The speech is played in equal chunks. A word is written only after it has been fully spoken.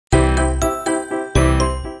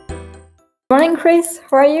Morning, Chris.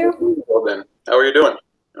 How are you? Well then, how are you doing?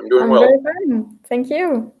 I'm doing well. Very fine. Thank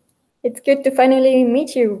you. It's good to finally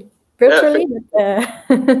meet you virtually. Yeah,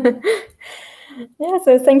 Yeah,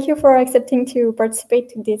 so thank you for accepting to participate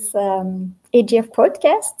to this AGF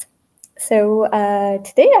podcast. So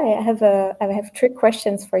today I have three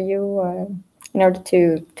questions for you in order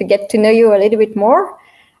to get to know you a little bit more.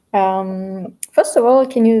 First of all,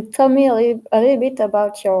 can you tell me a little bit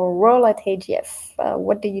about your role at AGF?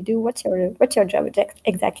 What do you do? What's your job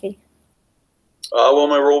exactly? Well,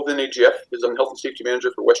 my role within AGF is I'm Health and Safety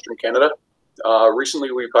Manager for Western Canada.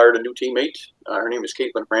 Recently, we've hired a new teammate. Her name is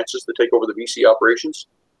Caitlin Francis to take over the BC operations.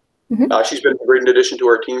 Mm-hmm. She's been a great addition to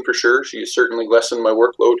our team for sure. She has certainly lessened my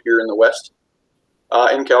workload here in the West.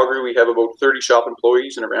 In Calgary, we have about 30 shop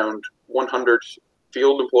employees and around 100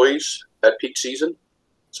 field employees at peak season.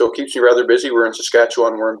 So it keeps me rather busy. We're in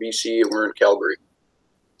Saskatchewan, we're in BC, and we're in Calgary.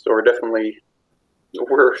 So we're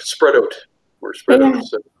spread out. We're spread out.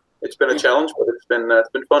 So it's been a challenge, but it's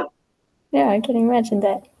been fun. Yeah, I can imagine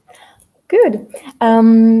that. Good.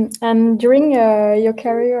 And during your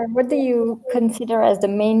career, what do you consider as the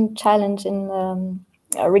main challenge in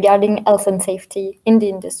regarding health and safety in the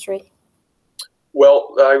industry?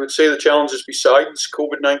 Well, I would say the challenges besides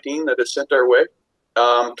COVID-19 that is sent our way,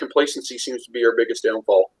 complacency seems to be our biggest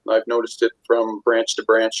downfall. I've noticed it from branch to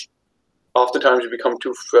branch. Oftentimes we become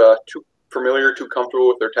too familiar, too comfortable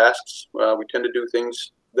with their tasks. We tend to do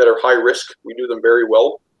things that are high risk. We do them very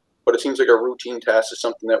well, but it seems like our routine task is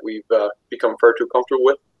something that we've become far too comfortable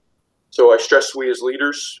with. So I stress we as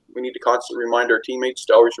leaders, we need to constantly remind our teammates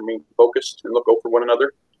to always remain focused and look out for one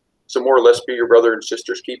another. So more or less be your brother and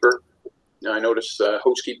sister's keeper. Now, I notice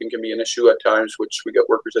housekeeping can be an issue at times, which we got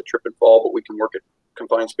workers that trip and fall, but we can work at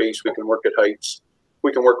confined space, we can work at heights,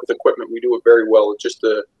 we can work with equipment, we do it very well. It's just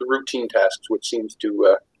the routine tasks which seems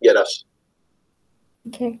to get us.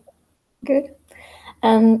 Okay, good.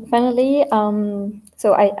 And finally,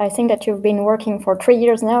 so I think that you've been working for 3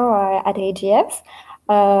 years now at AGF.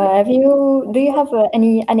 Do you have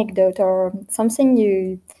any anecdote or something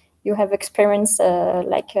you have experienced,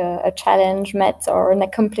 like a challenge met or an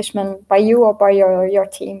accomplishment by you or by your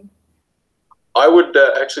team? I would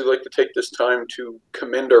actually like to take this time to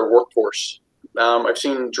commend our workforce. I've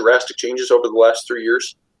seen drastic changes over the last 3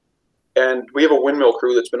 years, and we have a windmill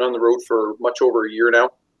crew that's been on the road for much over a year now.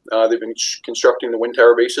 They've been constructing the wind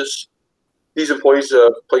tower bases. These employees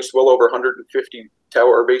placed well over 150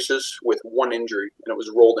 tower bases with one injury, and it was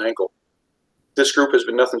a rolled ankle. This group has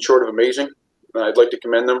been nothing short of amazing. I'd like to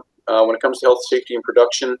commend them. When it comes to health, safety, and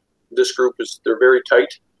production, this group they're very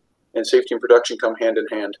tight, and safety and production come hand in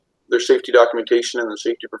hand. Their safety documentation and the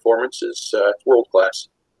safety performance is world class.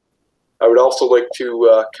 I would also like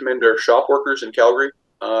to commend our shop workers in Calgary.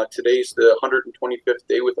 Today's the 125th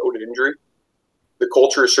day without an injury. The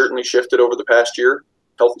culture has certainly shifted over the past year.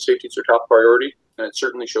 Health and safety is their top priority, and it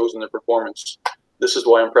certainly shows in their performance. This is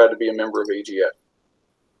why I'm proud to be a member of AGF.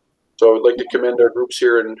 So I would like to commend our groups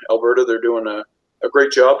here in Alberta. They're doing a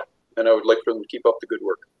great job, and I would like for them to keep up the good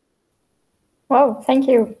work. Wow, thank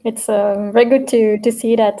you. It's very good to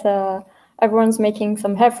see that everyone's making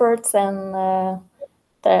some efforts and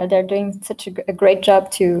they're doing such a great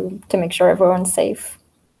job to make sure everyone's safe.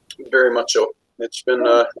 Very much so. It's been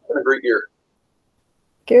a great year.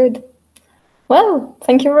 Good. Well,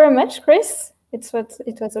 thank you very much, Chris. It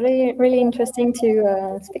was really interesting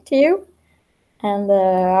to speak to you, and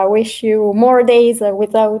I wish you more days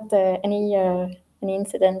without any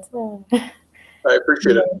incident. I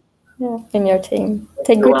appreciate it. Yeah, in your team.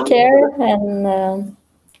 Take good care, and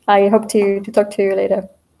I hope to talk to you later.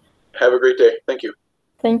 Have a great day. Thank you.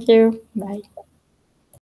 Thank you. Bye.